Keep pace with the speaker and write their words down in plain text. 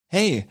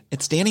Hey,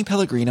 it's Danny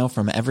Pellegrino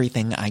from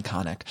Everything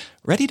Iconic.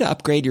 Ready to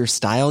upgrade your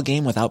style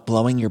game without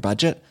blowing your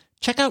budget?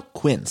 Check out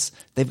Quince.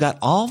 They've got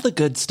all the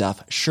good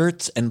stuff,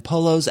 shirts and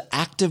polos,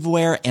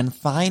 activewear, and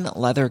fine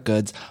leather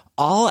goods,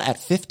 all at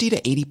 50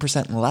 to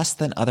 80% less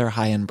than other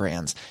high-end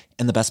brands.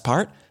 And the best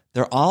part?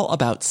 They're all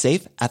about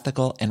safe,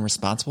 ethical, and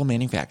responsible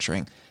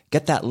manufacturing.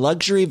 Get that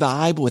luxury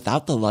vibe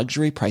without the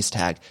luxury price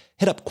tag.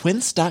 Hit up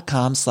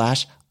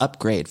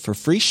quince.com/upgrade for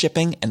free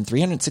shipping and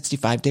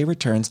 365-day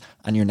returns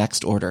on your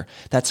next order.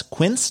 That's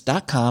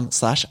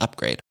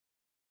quince.com/upgrade.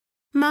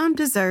 Mom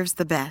deserves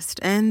the best,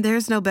 and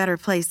there's no better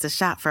place to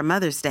shop for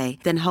Mother's Day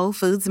than Whole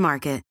Foods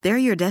Market. They're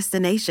your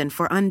destination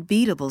for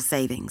unbeatable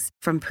savings,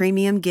 from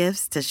premium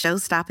gifts to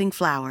show-stopping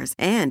flowers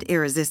and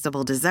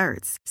irresistible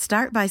desserts.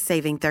 Start by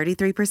saving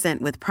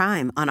 33% with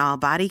Prime on all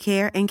body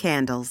care and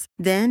candles.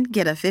 Then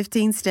get a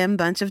 15-stem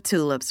bunch of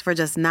tulips for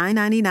just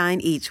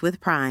 $9.99 each with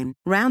Prime.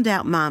 Round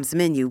out Mom's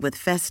menu with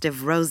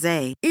festive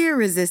rosé,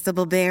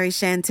 irresistible berry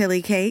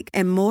chantilly cake,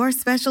 and more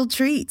special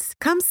treats.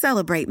 Come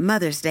celebrate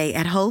Mother's Day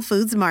at Whole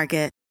Foods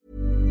Market.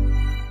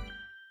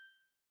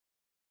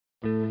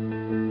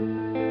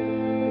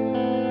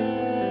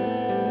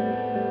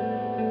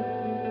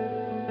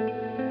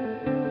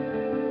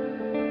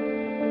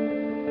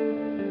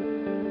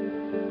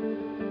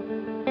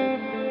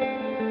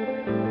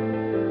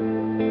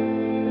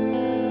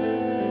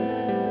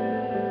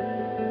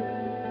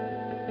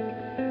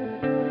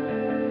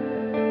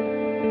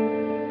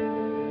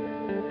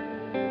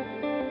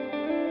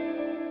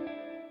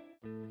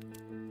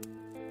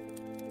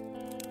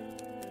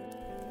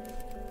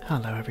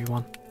 Hello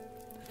everyone,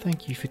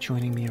 thank you for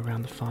joining me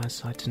around the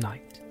fireside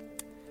tonight.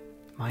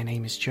 My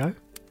name is Joe,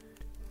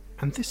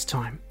 and this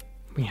time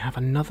we have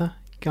another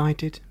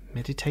guided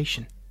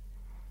meditation.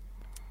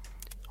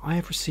 I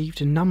have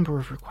received a number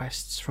of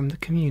requests from the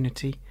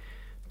community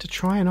to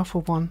try and offer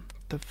one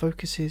that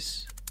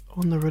focuses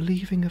on the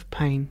relieving of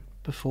pain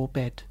before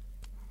bed.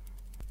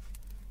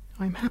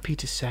 I'm happy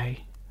to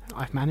say that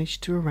I've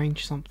managed to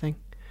arrange something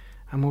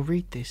and will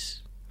read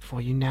this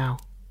for you now.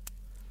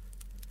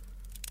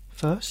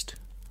 First,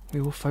 we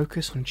will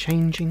focus on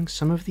changing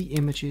some of the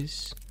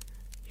images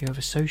you have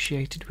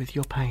associated with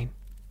your pain,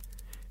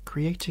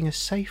 creating a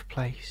safe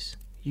place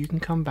you can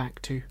come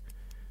back to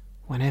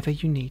whenever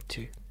you need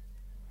to.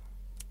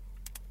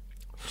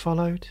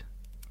 Followed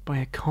by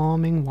a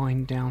calming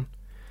wind down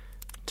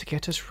to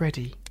get us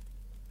ready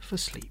for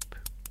sleep.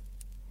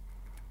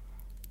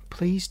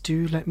 Please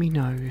do let me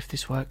know if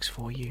this works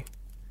for you,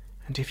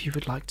 and if you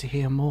would like to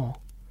hear more.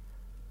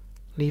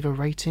 Leave a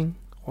rating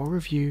or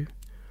review,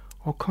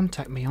 or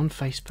contact me on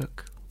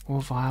Facebook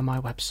or via my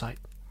website,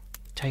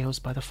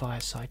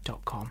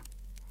 talesbythefireside.com.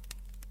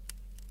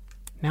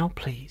 Now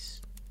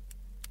please,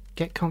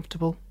 get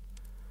comfortable,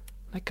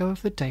 let go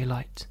of the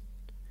daylight,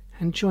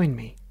 and join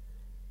me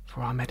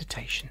for our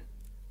meditation.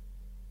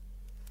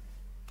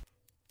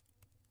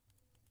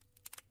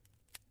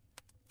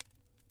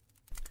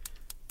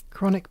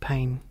 Chronic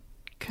pain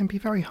can be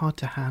very hard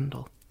to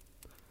handle,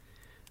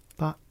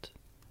 but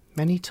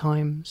many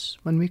times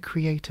when we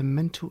create a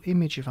mental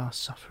image of our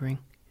suffering,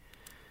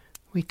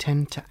 we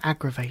tend to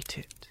aggravate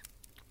it,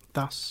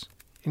 thus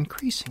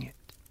increasing it.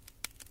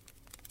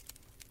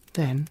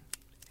 Then,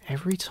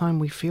 every time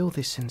we feel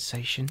this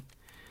sensation,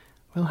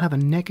 we'll have a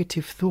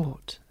negative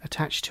thought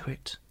attached to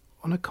it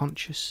on a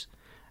conscious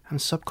and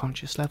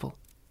subconscious level.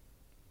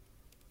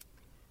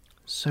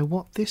 So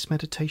what this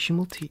meditation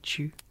will teach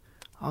you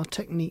are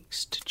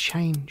techniques to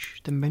change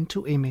the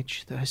mental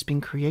image that has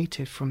been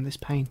created from this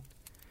pain,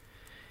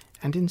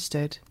 and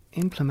instead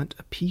implement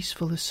a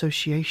peaceful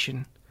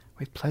association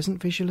with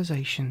pleasant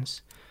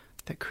visualizations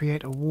that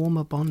create a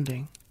warmer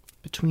bonding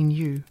between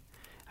you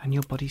and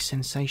your body's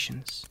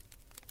sensations.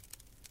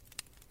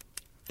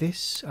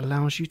 This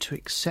allows you to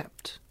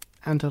accept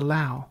and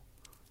allow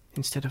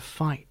instead of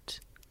fight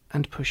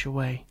and push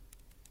away.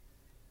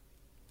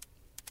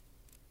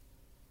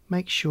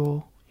 Make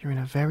sure you're in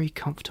a very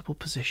comfortable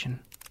position.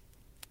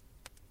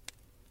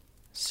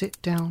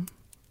 Sit down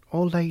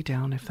or lay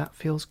down if that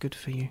feels good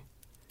for you.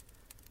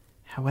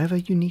 However,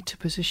 you need to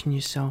position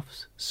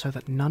yourselves so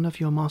that none of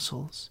your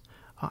muscles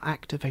are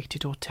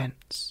activated or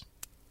tense.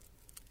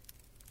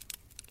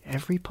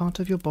 Every part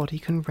of your body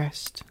can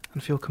rest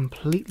and feel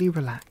completely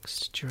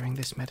relaxed during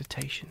this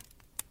meditation.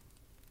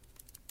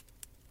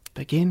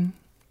 Begin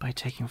by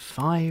taking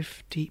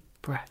 5 deep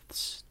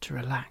breaths to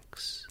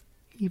relax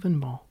even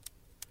more.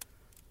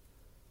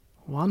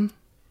 1,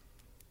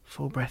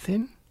 full breath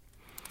in,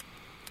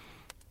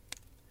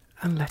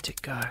 and let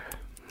it go.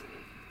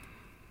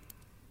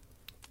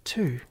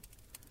 2,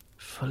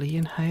 fully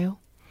inhale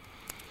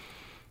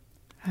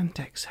and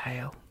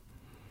exhale.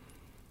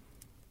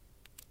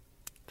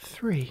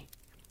 3,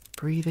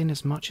 breathe in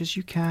as much as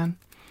you can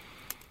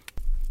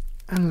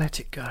and let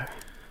it go,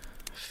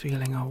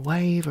 feeling a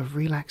wave of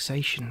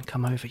relaxation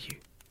come over you.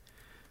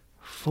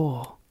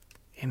 4,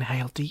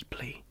 inhale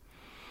deeply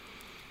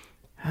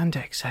and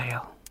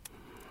exhale,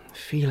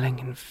 feeling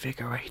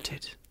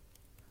invigorated.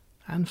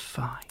 And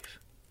 5,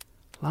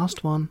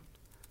 last one,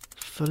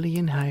 fully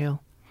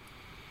inhale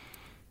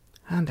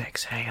And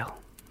exhale.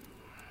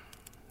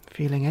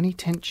 Feeling any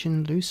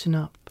tension loosen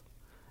up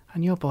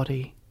and your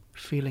body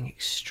feeling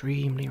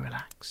extremely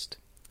relaxed.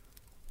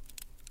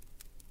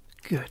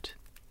 Good.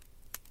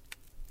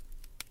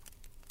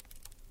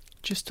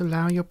 Just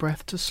allow your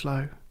breath to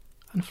slow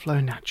and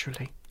flow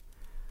naturally.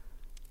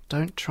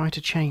 Don't try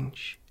to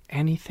change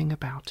anything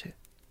about it.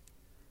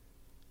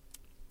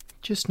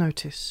 Just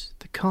notice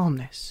the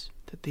calmness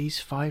that these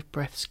 5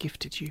 breaths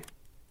gifted you.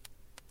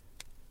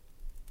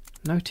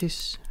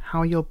 Notice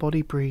how your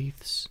body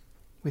breathes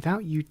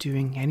without you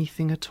doing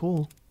anything at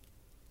all.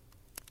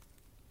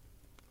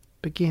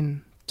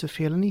 Begin to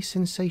feel any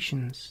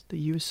sensations that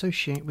you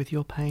associate with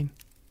your pain.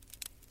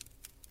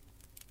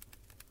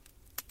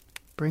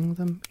 Bring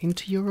them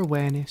into your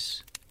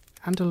awareness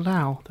and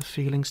allow the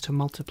feelings to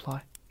multiply.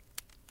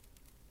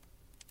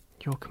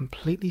 You're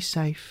completely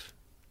safe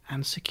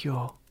and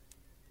secure.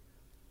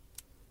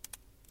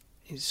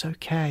 It's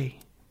okay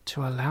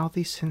to allow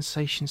these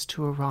sensations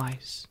to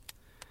arise.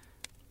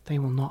 They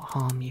will not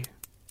harm you.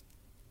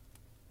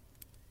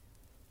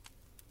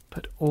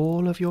 Put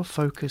all of your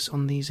focus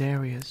on these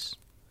areas.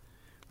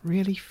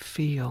 Really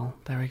feel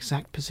their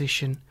exact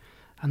position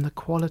and the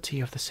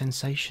quality of the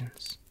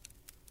sensations.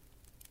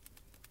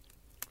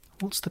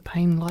 What's the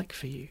pain like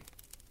for you?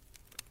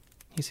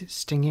 Is it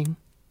stinging,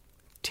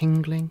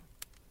 tingling,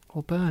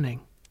 or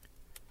burning?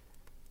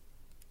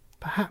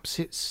 Perhaps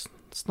it's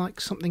like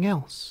something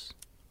else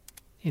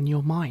in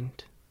your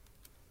mind.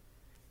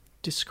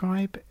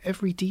 Describe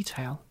every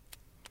detail,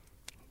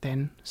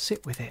 then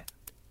sit with it.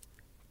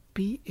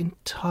 Be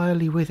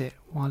entirely with it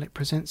while it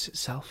presents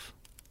itself.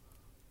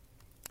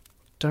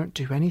 Don't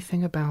do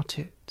anything about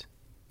it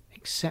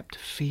except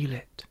feel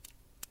it.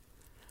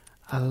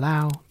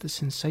 Allow the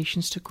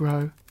sensations to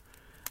grow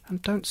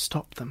and don't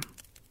stop them.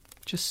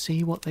 Just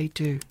see what they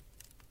do.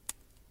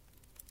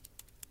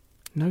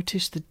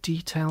 Notice the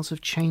details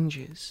of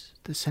changes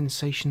the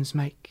sensations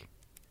make.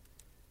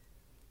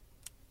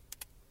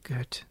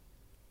 Good.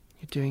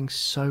 You're doing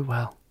so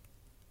well.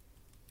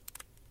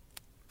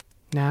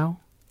 Now,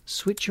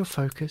 switch your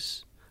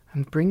focus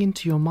and bring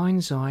into your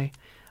mind's eye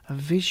a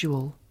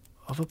visual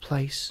of a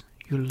place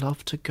you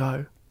love to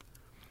go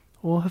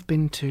or have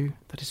been to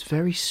that is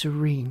very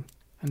serene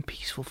and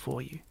peaceful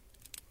for you.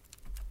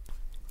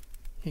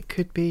 It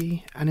could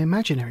be an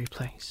imaginary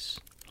place,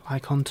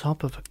 like on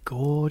top of a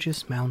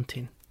gorgeous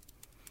mountain,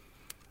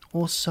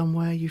 or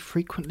somewhere you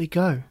frequently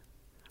go,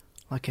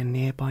 like a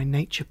nearby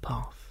nature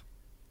path.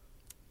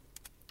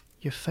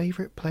 Your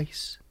favourite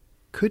place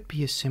could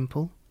be as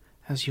simple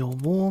as your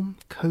warm,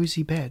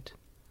 cosy bed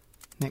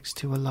next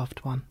to a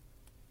loved one.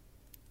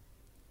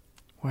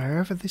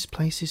 Wherever this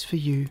place is for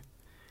you,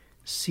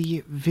 see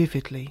it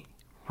vividly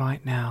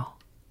right now.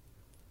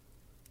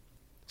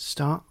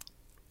 Start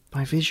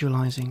by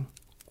visualizing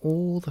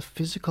all the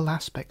physical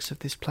aspects of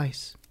this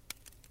place.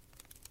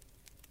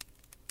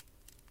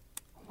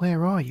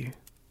 Where are you?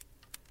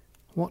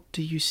 What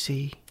do you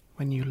see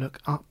when you look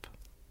up?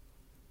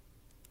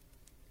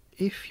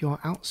 If you're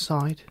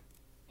outside,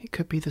 it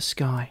could be the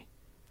sky.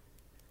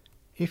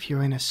 If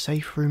you're in a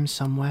safe room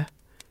somewhere,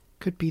 it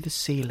could be the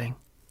ceiling.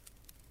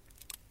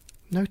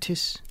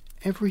 Notice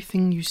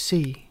everything you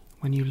see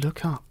when you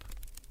look up.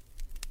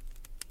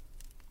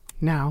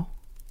 Now,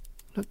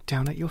 look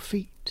down at your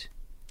feet.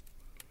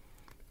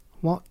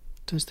 What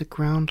does the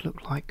ground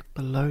look like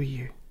below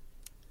you?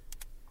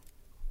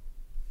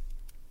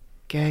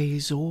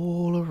 Gaze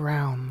all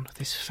around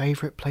this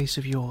favourite place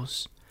of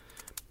yours,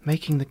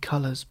 making the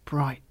colours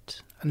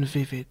bright and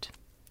vivid.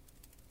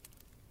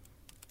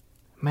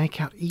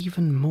 Make out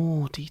even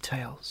more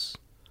details,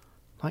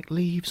 like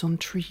leaves on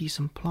trees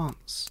and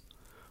plants,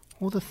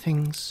 or the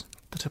things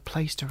that are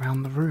placed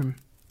around the room.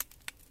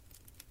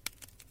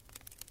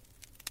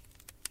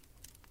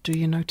 Do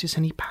you notice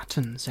any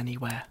patterns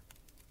anywhere?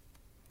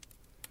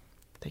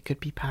 They could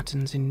be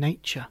patterns in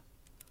nature,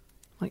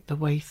 like the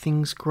way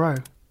things grow,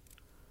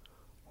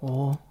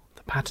 or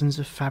the patterns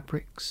of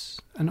fabrics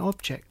and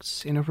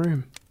objects in a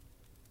room.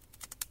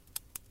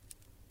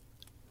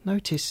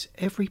 Notice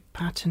every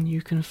pattern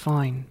you can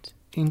find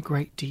in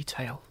great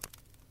detail.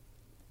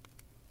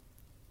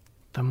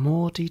 The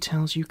more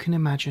details you can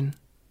imagine,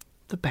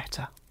 the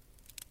better.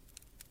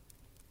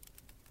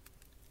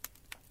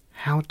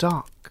 How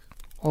dark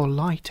or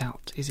light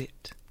out is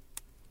it?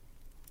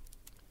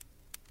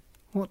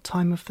 What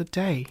time of the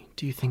day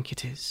do you think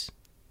it is?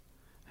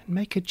 And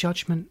make a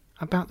judgment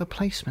about the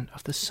placement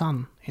of the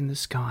sun in the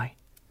sky.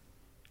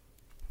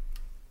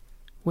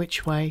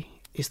 Which way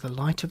is the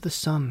light of the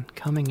sun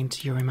coming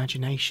into your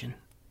imagination?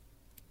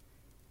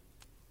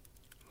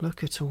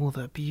 Look at all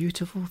the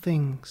beautiful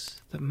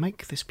things that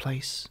make this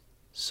place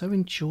so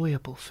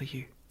enjoyable for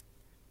you.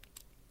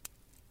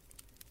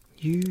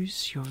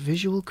 Use your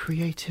visual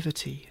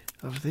creativity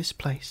of this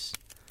place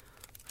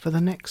for the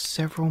next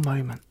several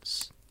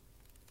moments.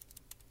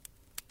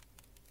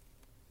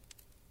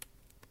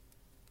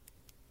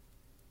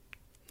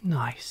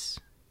 Nice.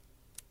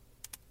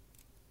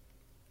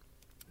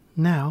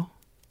 Now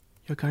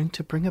you're going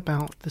to bring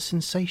about the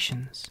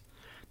sensations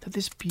that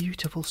this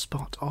beautiful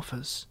spot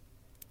offers.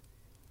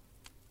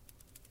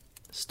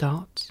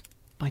 Start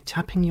by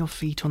tapping your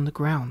feet on the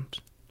ground.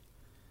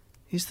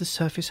 Is the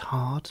surface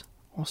hard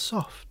or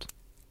soft?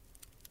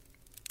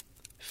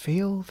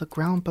 Feel the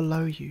ground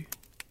below you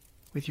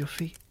with your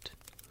feet.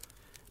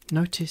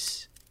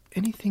 Notice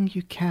anything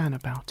you can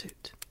about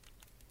it.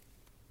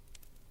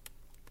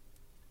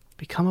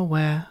 Become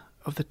aware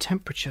of the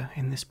temperature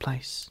in this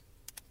place.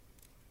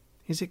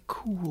 Is it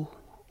cool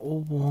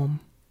or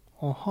warm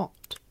or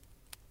hot?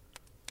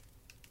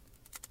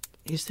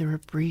 Is there a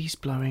breeze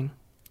blowing,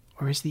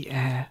 or is the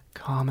air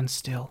calm and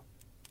still?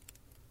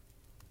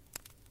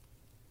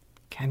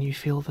 Can you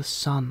feel the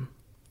sun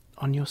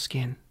on your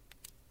skin?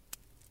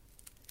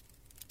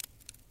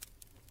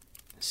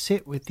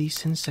 Sit with these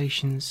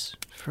sensations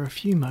for a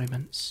few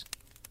moments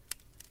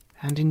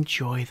and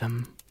enjoy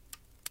them.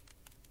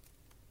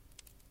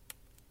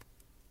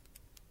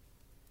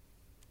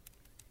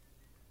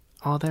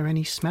 Are there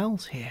any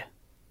smells here?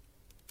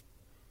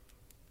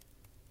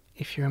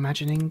 If you're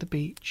imagining the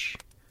beach,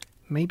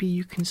 maybe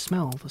you can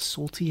smell the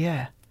salty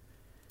air,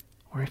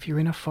 or if you're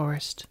in a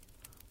forest,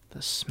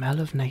 the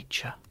smell of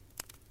nature.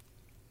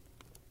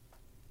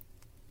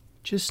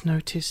 Just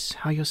notice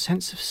how your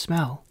sense of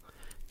smell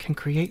can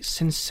create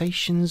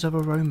sensations of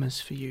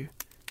aromas for you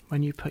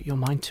when you put your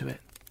mind to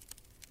it.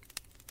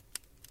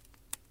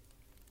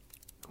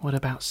 What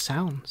about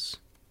sounds?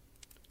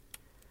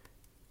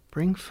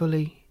 Bring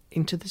fully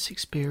into this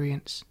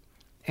experience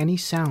any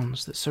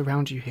sounds that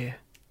surround you here.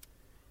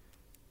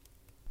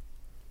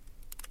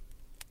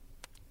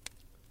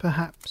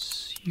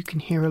 Perhaps you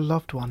can hear a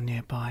loved one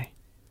nearby.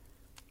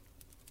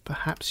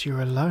 Perhaps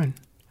you're alone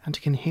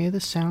and can hear the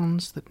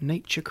sounds that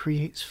nature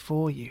creates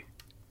for you.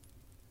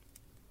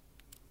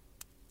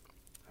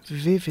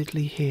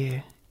 Vividly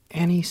hear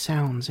any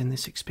sounds in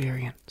this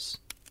experience.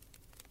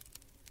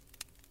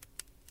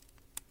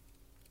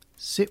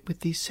 Sit with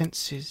these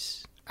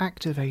senses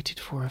activated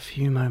for a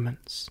few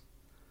moments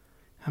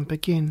and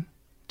begin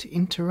to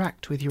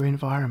interact with your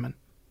environment.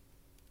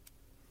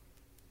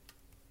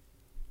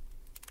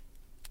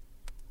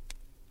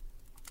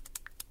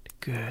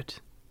 Good.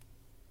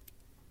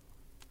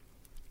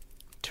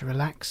 To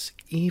relax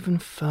even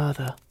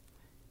further,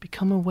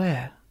 become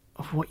aware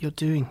of what you're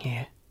doing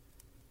here.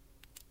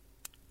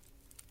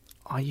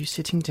 Are you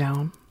sitting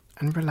down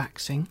and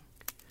relaxing,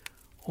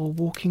 or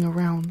walking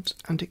around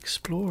and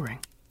exploring?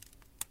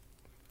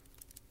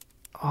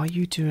 Are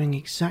you doing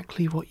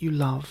exactly what you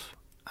love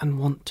and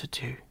want to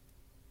do?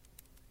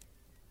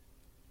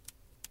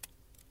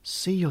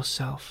 See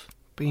yourself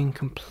being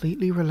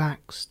completely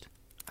relaxed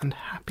and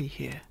happy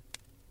here.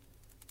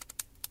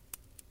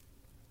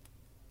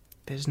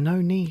 There's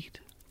no need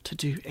to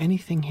do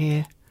anything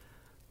here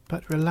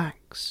but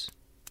relax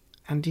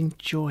and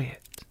enjoy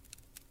it.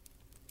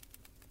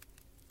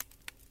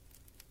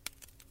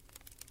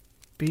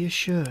 Be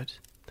assured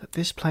that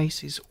this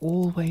place is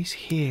always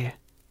here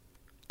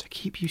to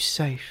keep you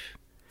safe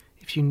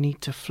if you need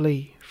to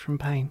flee from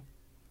pain.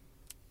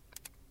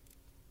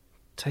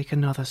 Take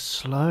another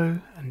slow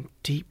and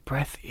deep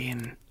breath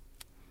in,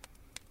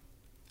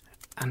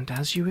 and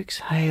as you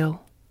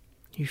exhale,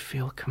 you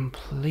feel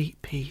complete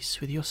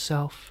peace with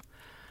yourself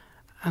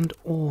and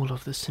all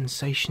of the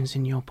sensations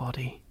in your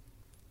body.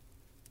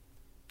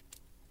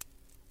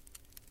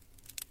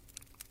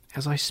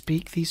 As I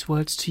speak these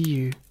words to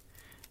you,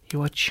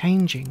 you are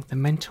changing the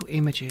mental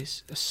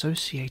images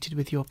associated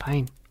with your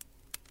pain.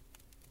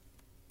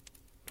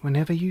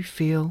 Whenever you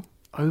feel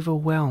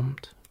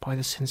overwhelmed by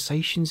the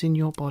sensations in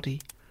your body,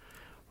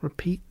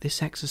 repeat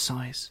this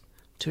exercise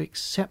to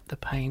accept the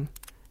pain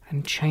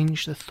and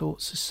change the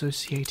thoughts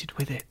associated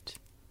with it.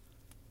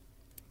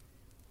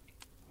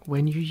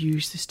 When you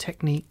use this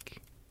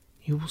technique,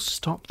 you will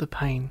stop the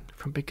pain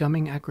from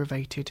becoming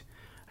aggravated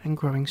and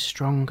growing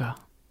stronger.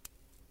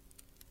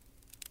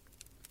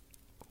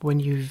 When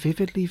you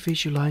vividly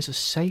visualize a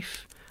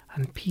safe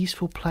and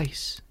peaceful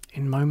place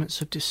in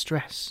moments of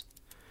distress,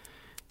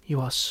 you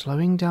are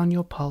slowing down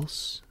your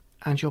pulse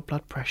and your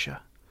blood pressure,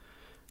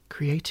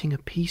 creating a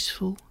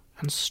peaceful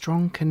and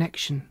strong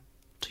connection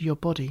to your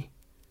body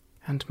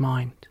and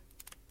mind.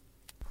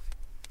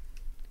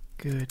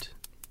 Good.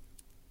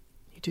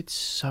 You did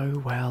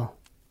so well.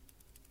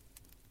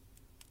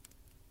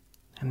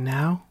 And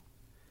now,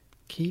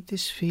 keep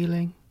this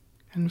feeling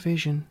and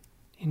vision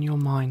in your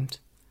mind.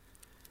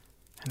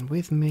 And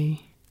with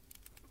me,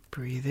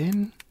 breathe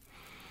in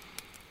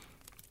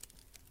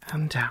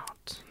and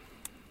out.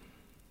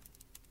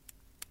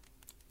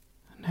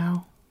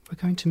 Now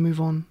we're going to move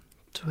on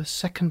to a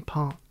second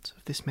part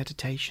of this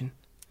meditation.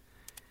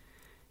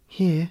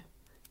 Here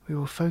we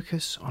will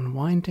focus on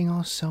winding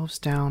ourselves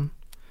down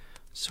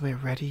so we're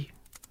ready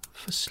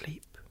for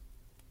sleep.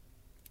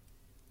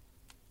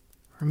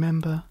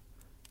 Remember,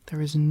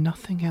 there is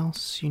nothing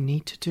else you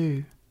need to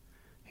do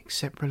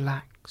except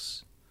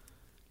relax.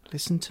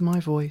 Listen to my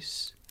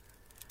voice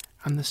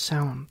and the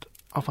sound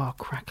of our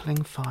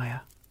crackling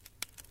fire.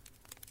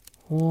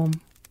 Warm,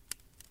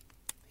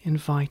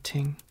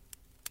 inviting,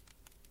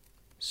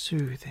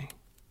 soothing.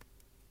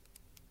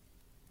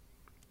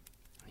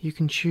 You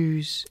can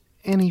choose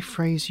any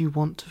phrase you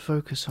want to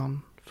focus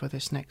on for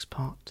this next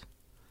part.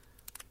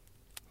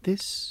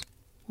 This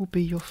will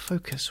be your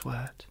focus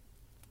word.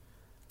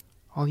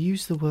 I'll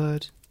use the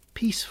word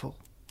peaceful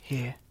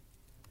here.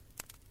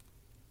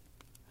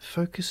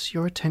 Focus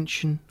your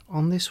attention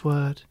on this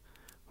word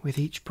with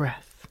each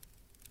breath.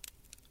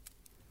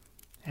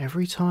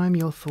 Every time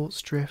your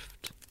thoughts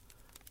drift,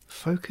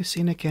 focus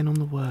in again on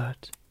the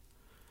word.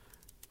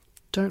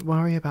 Don't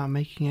worry about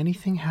making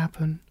anything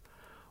happen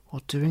or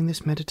doing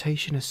this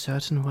meditation a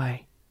certain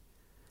way.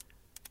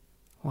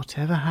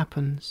 Whatever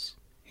happens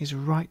is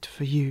right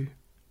for you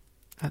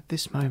at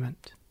this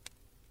moment.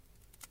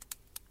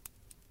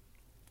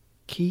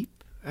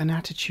 Keep an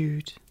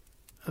attitude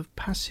of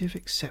passive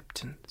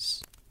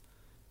acceptance.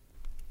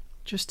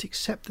 Just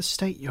accept the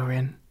state you're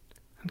in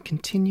and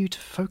continue to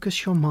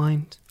focus your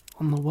mind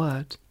on the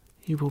word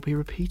you will be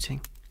repeating.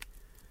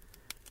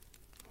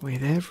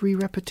 With every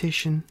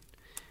repetition,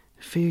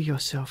 feel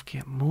yourself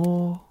get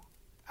more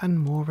and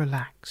more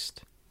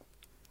relaxed,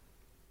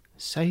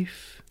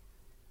 safe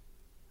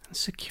and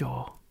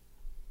secure.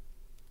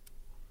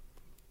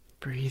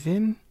 Breathe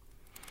in,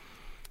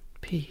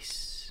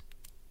 peace,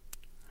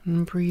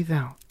 and breathe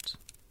out,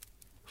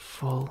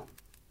 full.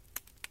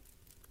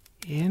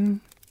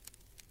 In,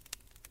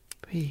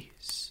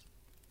 peace,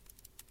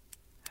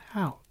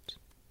 out,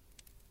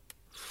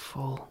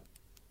 full.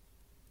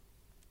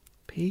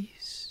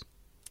 Peace,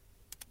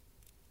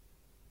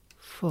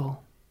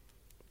 full.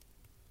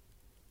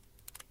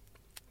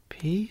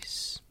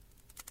 Peace,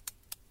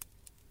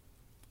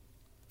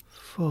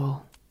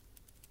 full.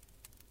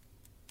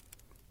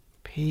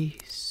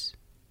 Peace,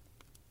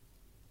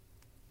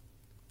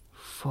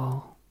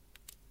 full.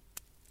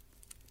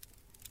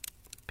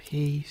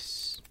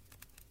 Peace,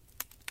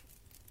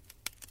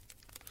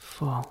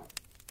 full.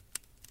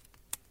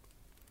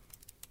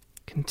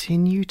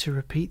 Continue to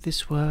repeat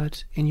this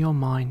word in your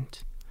mind,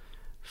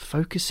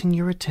 focusing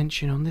your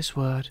attention on this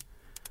word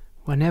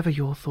whenever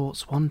your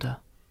thoughts wander.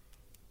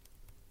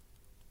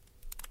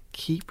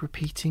 Keep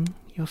repeating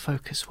your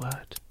focus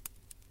word.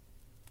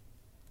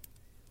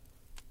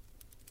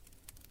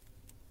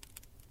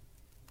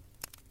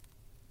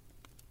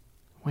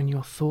 When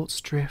your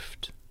thoughts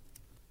drift,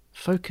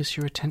 focus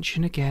your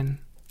attention again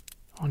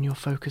on your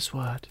focus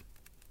word.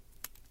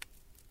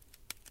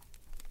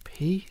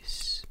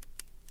 Peace,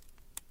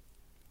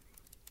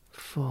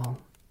 full.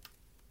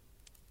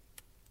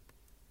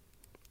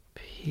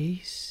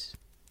 Peace,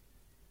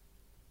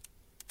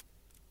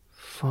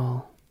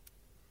 full.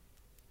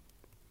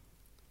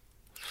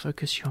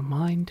 Focus your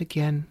mind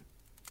again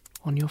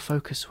on your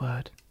focus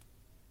word.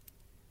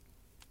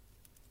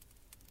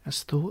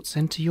 As thoughts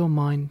enter your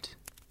mind,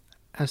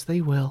 as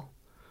they will,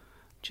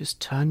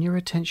 just turn your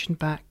attention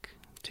back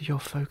to your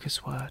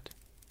focus word.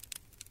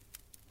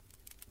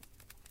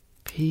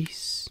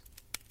 Peace,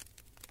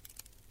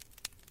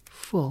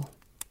 full.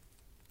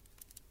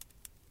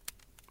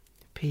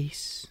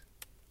 Peace,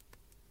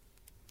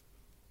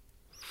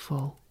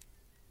 full.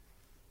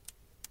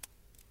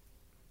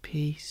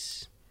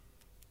 Peace,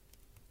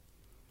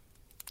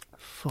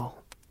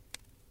 full.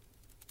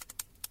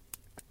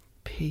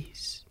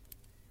 Peace,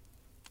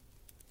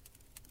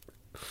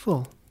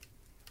 full.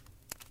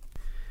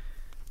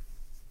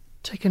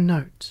 Take a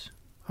note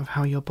of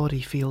how your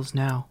body feels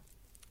now.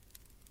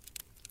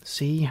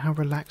 See how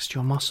relaxed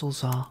your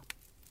muscles are.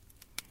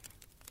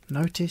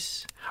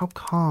 Notice how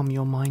calm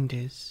your mind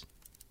is.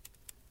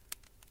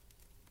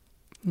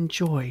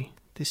 Enjoy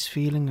this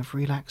feeling of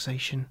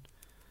relaxation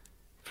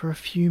for a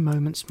few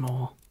moments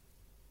more.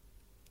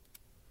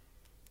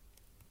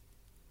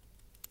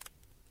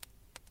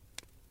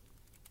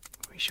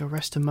 We shall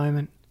rest a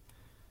moment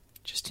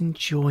just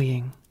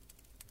enjoying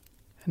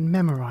and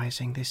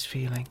memorizing this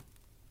feeling.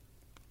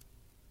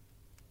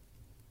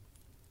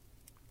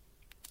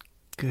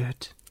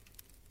 Good.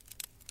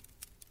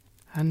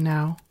 And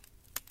now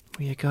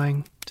we are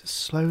going to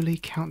slowly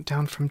count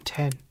down from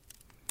 10,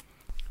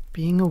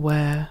 being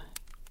aware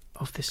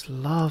of this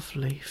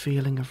lovely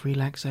feeling of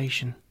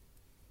relaxation.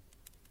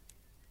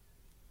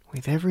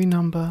 With every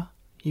number,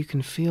 you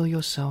can feel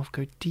yourself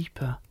go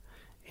deeper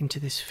into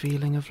this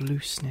feeling of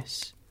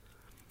looseness,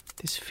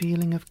 this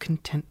feeling of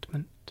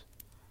contentment,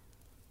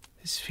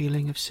 this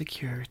feeling of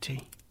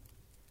security.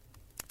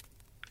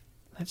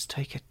 Let's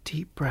take a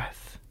deep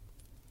breath.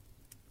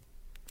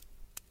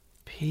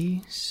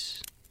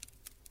 Peace,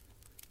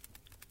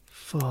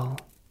 full.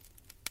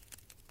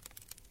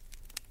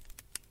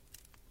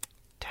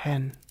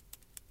 10.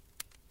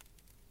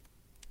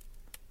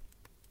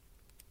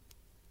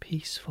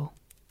 Peaceful.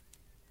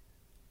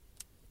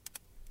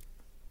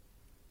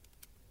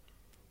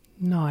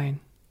 9.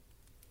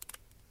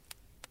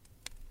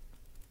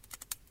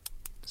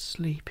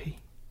 Sleepy.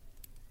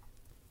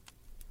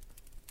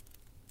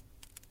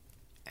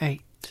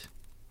 8.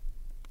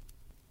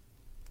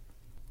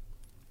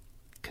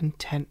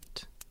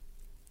 Content.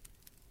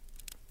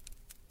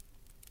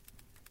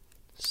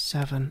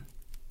 7.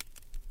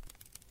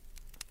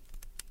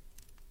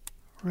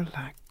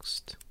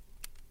 Relaxed.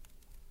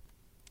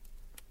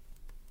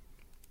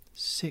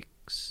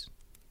 6.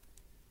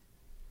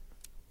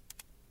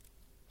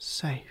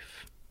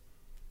 Safe.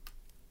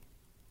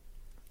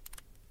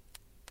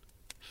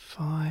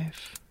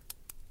 5.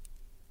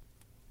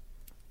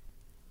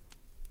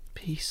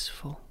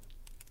 Peaceful.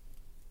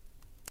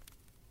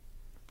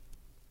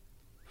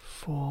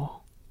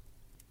 4.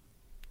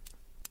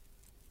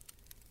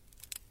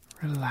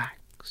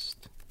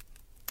 Relaxed.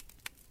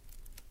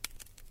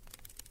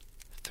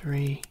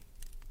 3.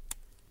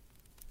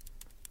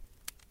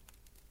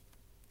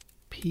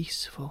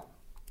 Peaceful.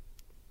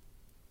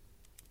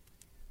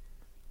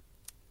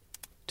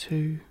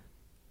 2.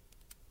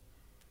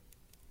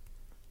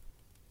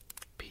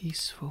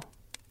 Peaceful.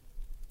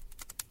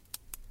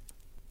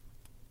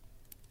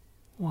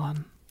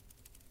 1.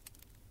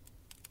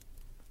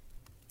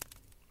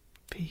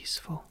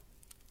 Peaceful.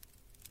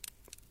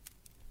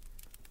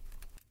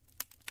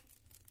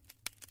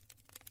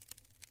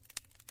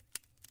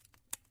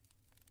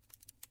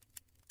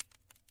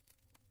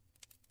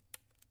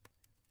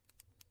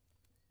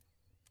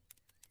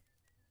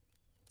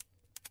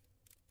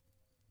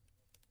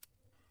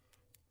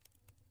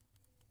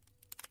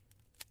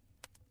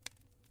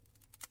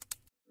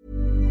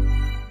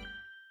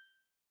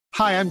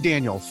 Hi, I'm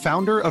Daniel,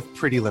 founder of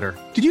Pretty Litter.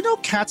 Did you know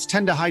cats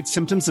tend to hide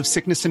symptoms of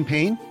sickness and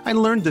pain? I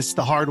learned this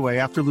the hard way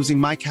after losing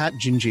my cat,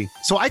 Gingy.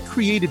 So I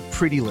created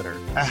Pretty Litter,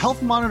 a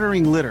health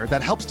monitoring litter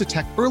that helps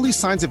detect early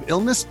signs of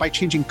illness by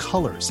changing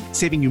colors,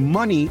 saving you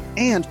money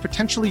and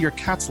potentially your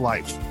cat's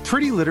life.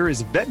 Pretty Litter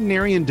is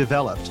veterinarian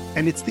developed,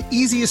 and it's the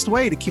easiest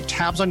way to keep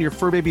tabs on your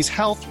fur baby's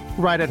health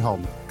right at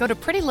home. Go to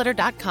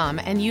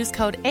prettylitter.com and use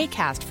code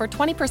ACAST for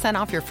 20%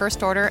 off your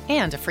first order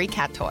and a free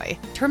cat toy.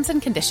 Terms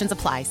and conditions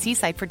apply. See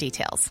site for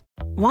details.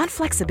 Want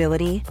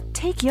flexibility?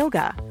 Take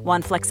yoga.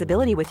 Want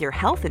flexibility with your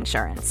health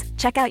insurance?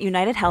 Check out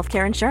United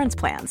Healthcare Insurance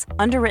Plans.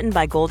 Underwritten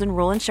by Golden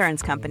Rule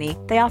Insurance Company,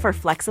 they offer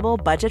flexible,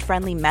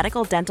 budget-friendly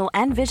medical, dental,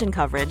 and vision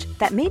coverage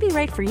that may be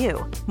right for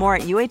you. More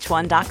at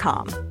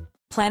uh1.com.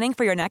 Planning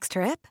for your next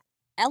trip?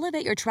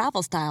 Elevate your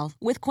travel style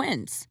with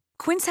Quince.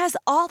 Quince has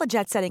all the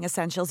jet-setting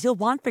essentials you'll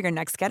want for your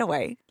next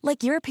getaway,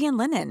 like European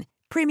linen,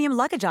 premium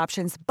luggage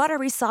options,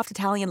 buttery soft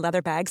Italian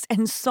leather bags,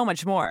 and so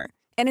much more.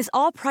 And is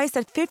all priced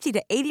at 50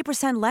 to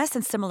 80% less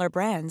than similar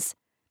brands.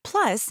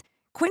 Plus,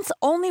 Quince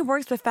only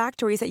works with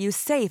factories that use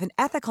safe and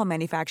ethical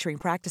manufacturing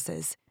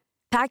practices.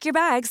 Pack your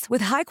bags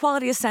with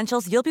high-quality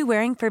essentials you'll be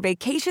wearing for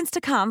vacations to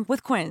come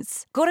with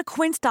Quince. Go to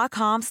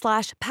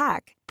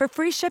quince.com/pack for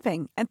free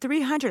shipping and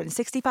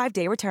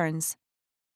 365-day returns.